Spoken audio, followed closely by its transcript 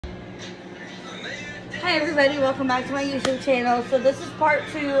Hi everybody, welcome back to my YouTube channel. So this is part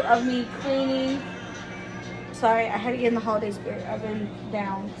 2 of me cleaning. Sorry, I had to get in the holiday spirit. I've been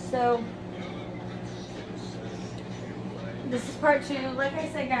down. So this is part 2. Like I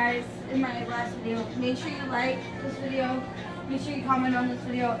said guys, in my last video, make sure you like this video, make sure you comment on this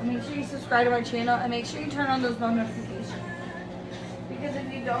video, and make sure you subscribe to my channel, and make sure you turn on those notifications. Because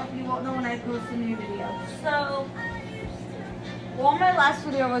if you don't, you won't know when I post a new video. So while my last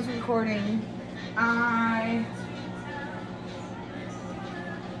video was recording, I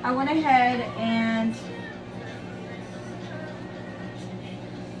went ahead and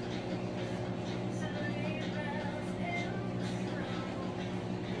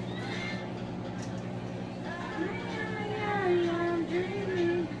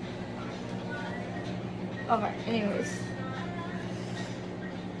okay, anyways.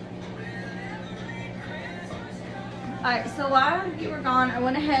 Alright, so while you were gone, I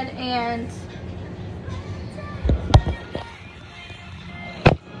went ahead and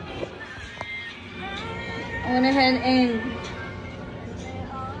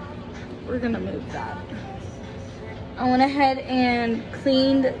we're gonna move that. I went ahead and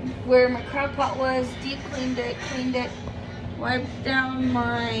cleaned where my crock pot was, deep cleaned it, wiped down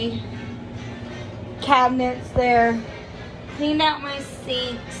my cabinets there, cleaned out my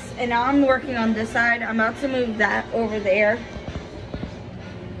sinks, and now I'm working on this side. I'm about to move that over there.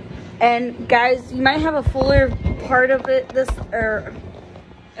 And guys, you might have a fuller part of it, or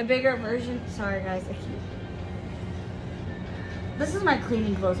a bigger version. Sorry guys, this is my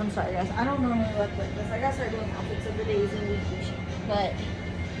cleaning clothes. I'm sorry guys, I don't normally look like this. I gotta start doing outfits of the days and weeks, but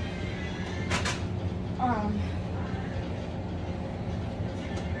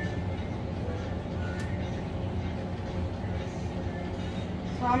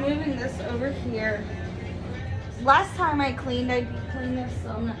so I'm moving this over here. Last time I cleaned, I deep cleaned this, so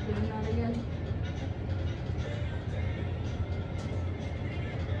I'm not doing that again.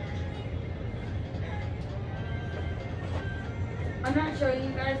 I'm not showing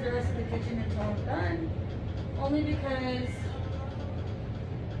you guys the rest of the kitchen until I'm done, only because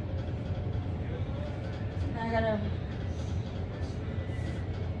I gotta.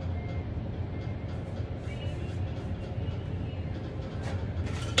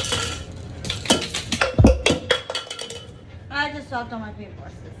 I just stopped on my paint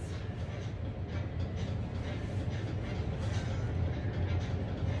brushes.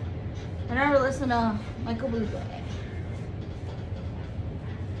 I never listen to Michael Bublé.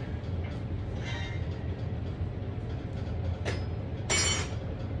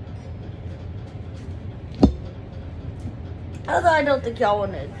 Although I don't think y'all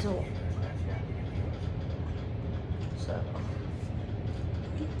wanted to. So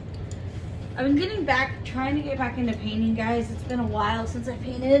I've been trying to get back into painting, guys. It's been a while since I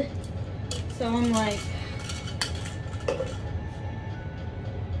painted. So I'm like,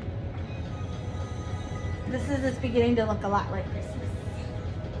 it's beginning to look a lot like Christmas.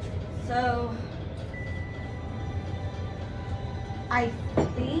 So I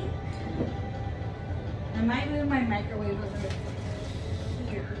think I might move my microwave over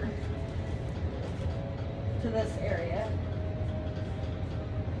here to this area.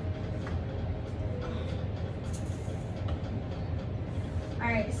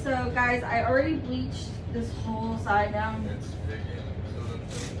 Alright, so guys, I already bleached this whole side down.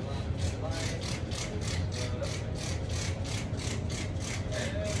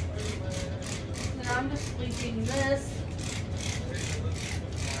 And I'm just bleaching this.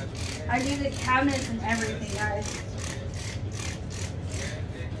 I do the cabinets and everything, guys.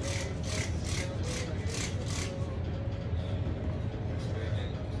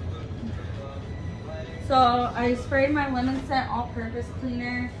 So I sprayed my lemon scent all-purpose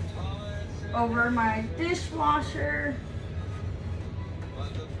cleaner over my dishwasher.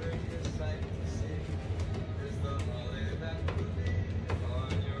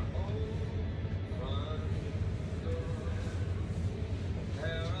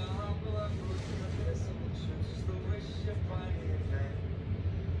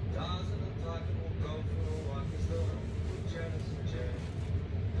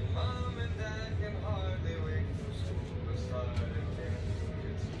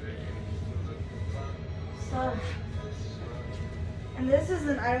 And this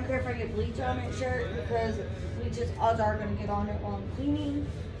isn't, I don't care if I get bleach on it shirt, because odds are going to get on it while I'm cleaning.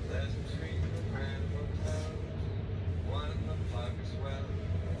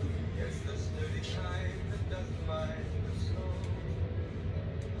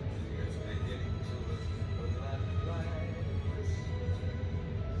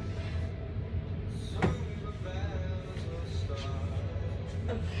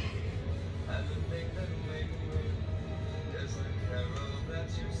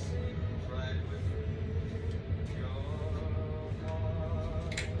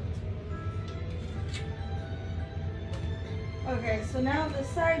 Okay, so now this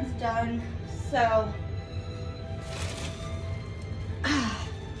side's done. So,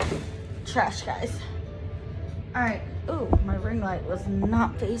 trash, guys. All right. Ooh, my ring light was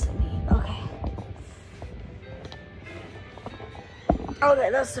not facing me. Okay. Okay,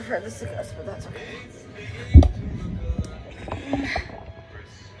 that's the furthest it goes, but that's okay.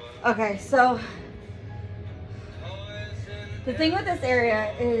 Okay, so the thing with this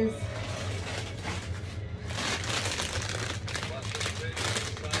area is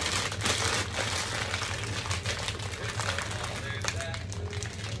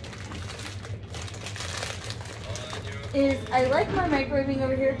I like my microwaving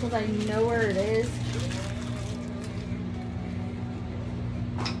over here because I know where it is.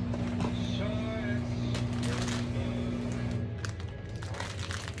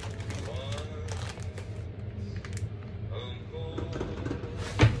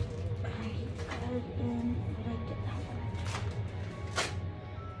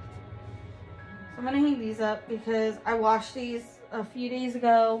 I'm gonna hang these up because I washed these a few days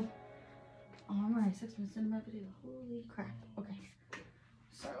ago. Oh, I'm already 6 minutes into my video. Holy crap. Okay.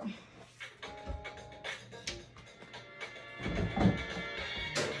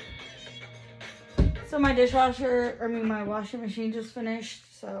 So my dishwasher, my washing machine just finished.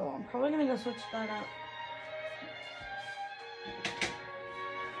 So I'm probably gonna go switch that out.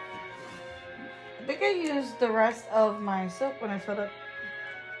 I think I used the rest of my soap when I filled up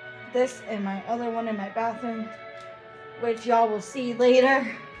this and my other one in my bathroom, which y'all will see later.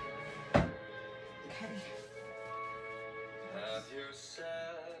 Okay. Have yourself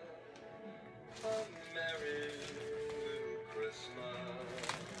a merry little Christmas.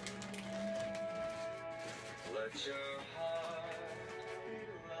 Let your heart be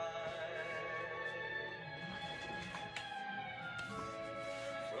light.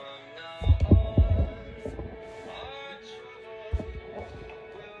 From now on, our troubles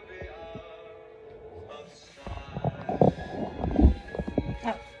will be out of sight.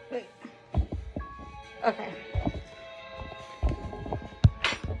 Oh, wait. Okay.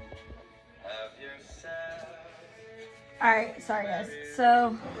 Have yourself Alright, sorry guys.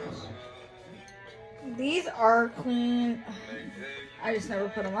 So these are clean. I just never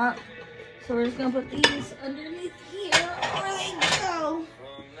put them up. So we're just gonna put these underneath here. Where they go.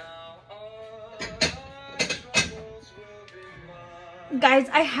 Guys,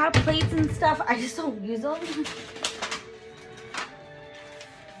 I have plates and stuff. I just don't use them.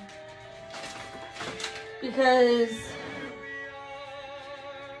 Because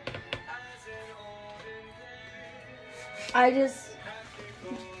I just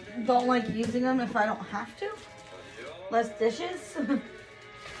don't like using them if I don't have to. Less dishes.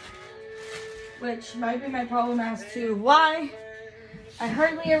 Which might be my problem as to why I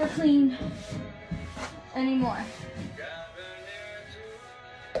hardly ever clean anymore.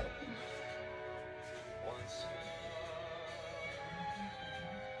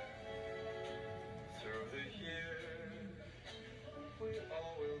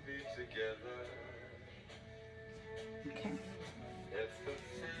 Okay.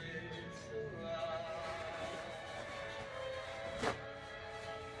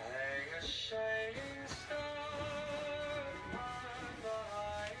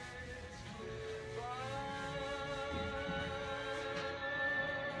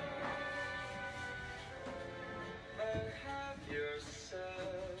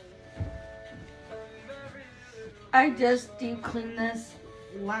 I just deep cleaned this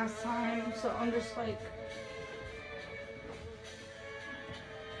last time, so I'm just like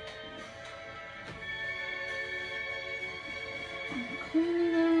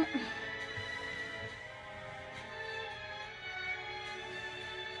cleaning it.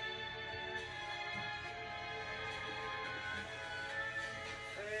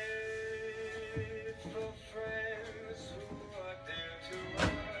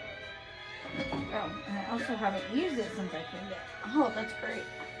 Oh, and I also haven't used it since I cleaned it. Oh, that's great.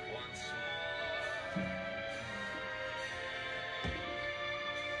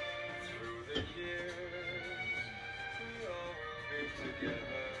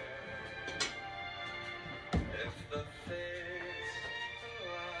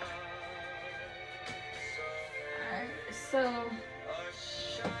 Alright, so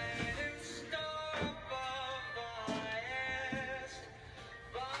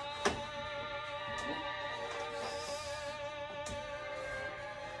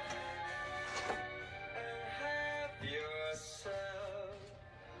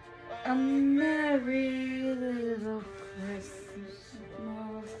A merry little Christmas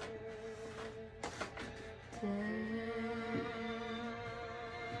day.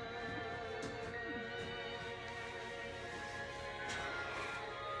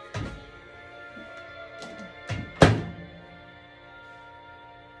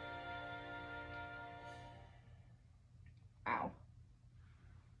 Ow.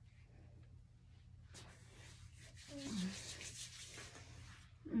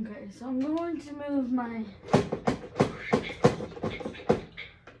 Okay, so I'm going to move my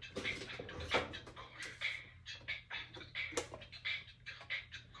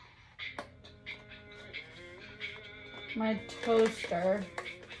toaster,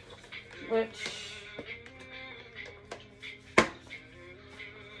 which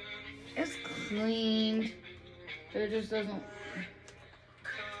is cleaned, but it just doesn't.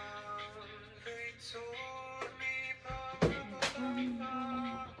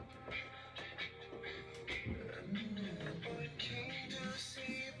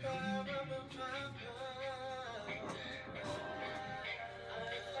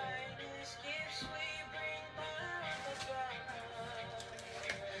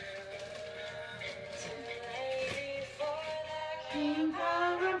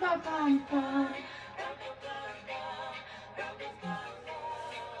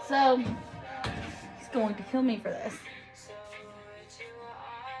 So, he's going to kill me for this.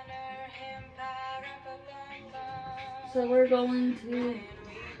 So we're going to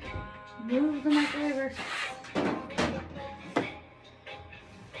move the microwave.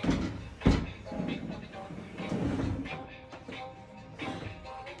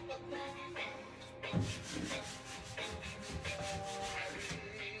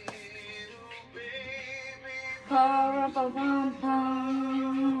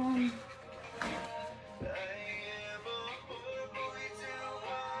 Pa-ra-pa-pam-pam.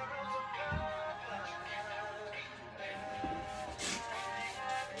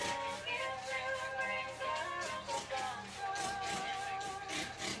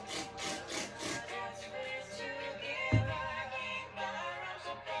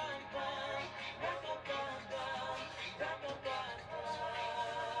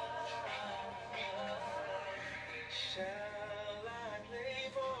 Shall I play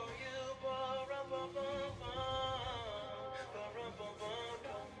for you?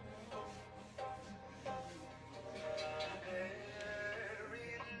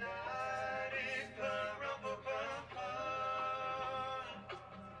 Every night is the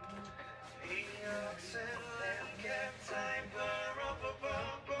oxen lamb kept time.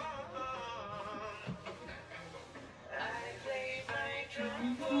 I play my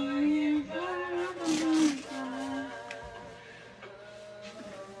drum for you.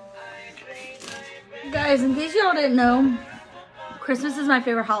 Guys, in case y'all didn't know, Christmas is my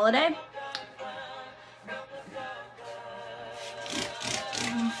favorite holiday.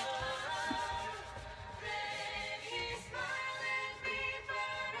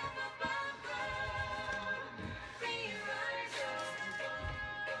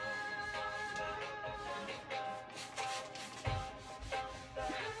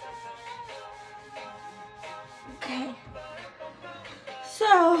 Okay.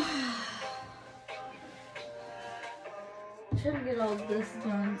 So, I'm trying to get all this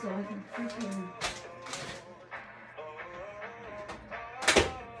done so I can freaking.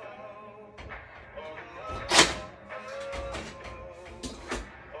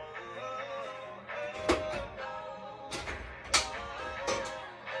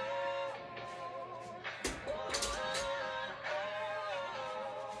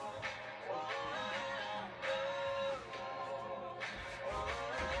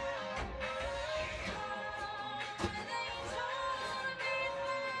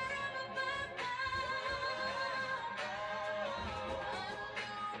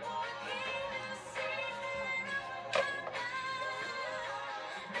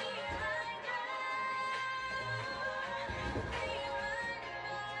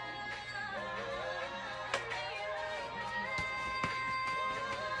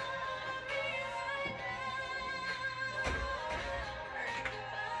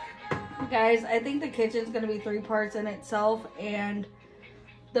 Guys, I think the kitchen's going to be 3 parts in itself, and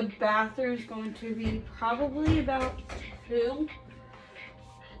the bathroom's going to be probably about 2.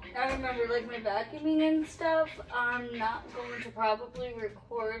 I remember, like, my vacuuming and stuff, I'm not going to probably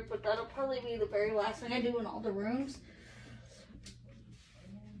record, but that'll probably be the very last thing I do in all the rooms.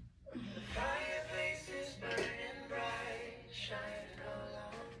 Fireplace is burning bright, shining all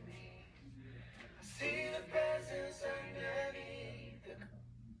on me. I see the presents underneath the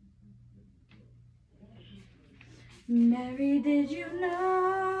Mary, did you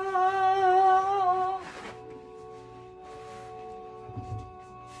know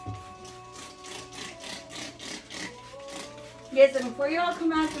Yes, and before y'all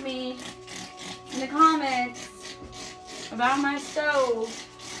come after me in the comments about my stove,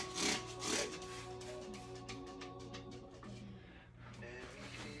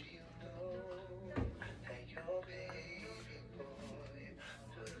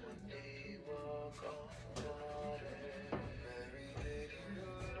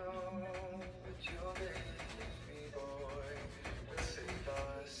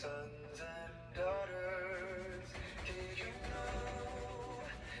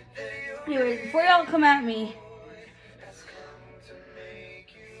 anyways, before y'all come at me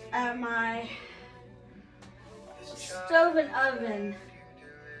at my stove and oven,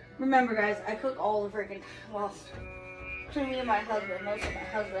 remember guys, I cook all the freaking, well, between me and my husband, most of my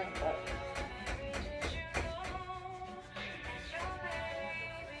husband, but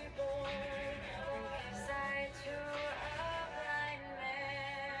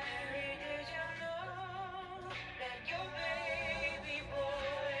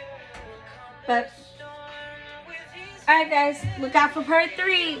alright guys, look out for part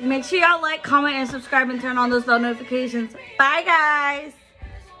 3. Make sure y'all like, comment, and subscribe, and turn on those bell notifications. Bye guys!